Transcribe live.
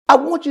I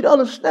want you to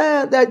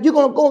understand that you're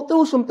going to go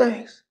through some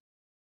things.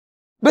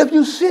 But if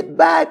you sit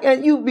back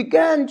and you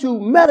begin to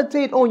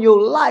meditate on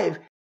your life,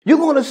 you're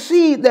going to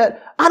see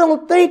that I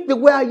don't think the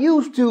way I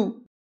used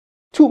to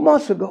 2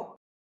 months ago,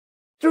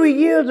 3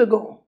 years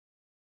ago.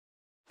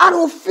 I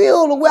don't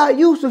feel the way I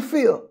used to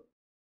feel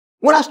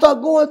when I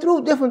start going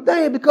through different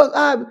things because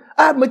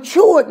I've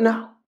matured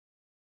now.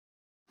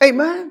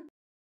 Amen.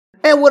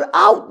 And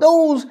without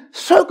those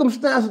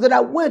circumstances that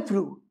I went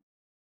through,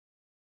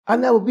 I'll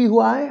never be who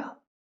I am.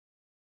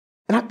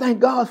 And I thank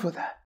God for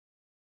that.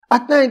 I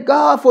thank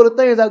God for the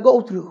things I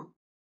go through.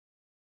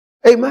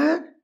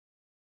 Amen.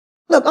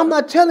 Look, I'm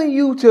not telling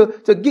you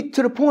to get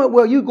to the point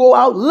where you go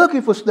out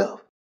looking for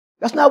stuff.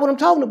 That's not what I'm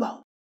talking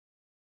about.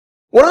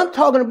 What I'm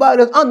talking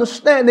about is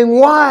understanding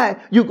why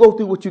you go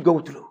through what you go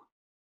through.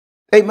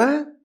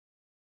 Amen.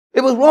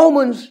 It was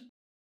Romans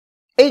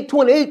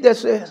 8:28 that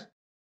says,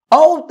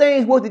 all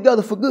things work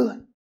together for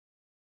good.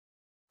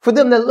 For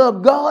them that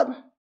love God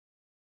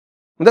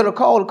and that are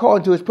called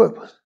according to his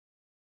purpose.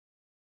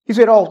 He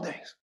said all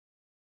things.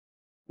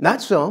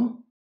 Not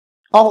some,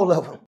 all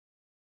of them.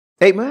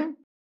 Amen.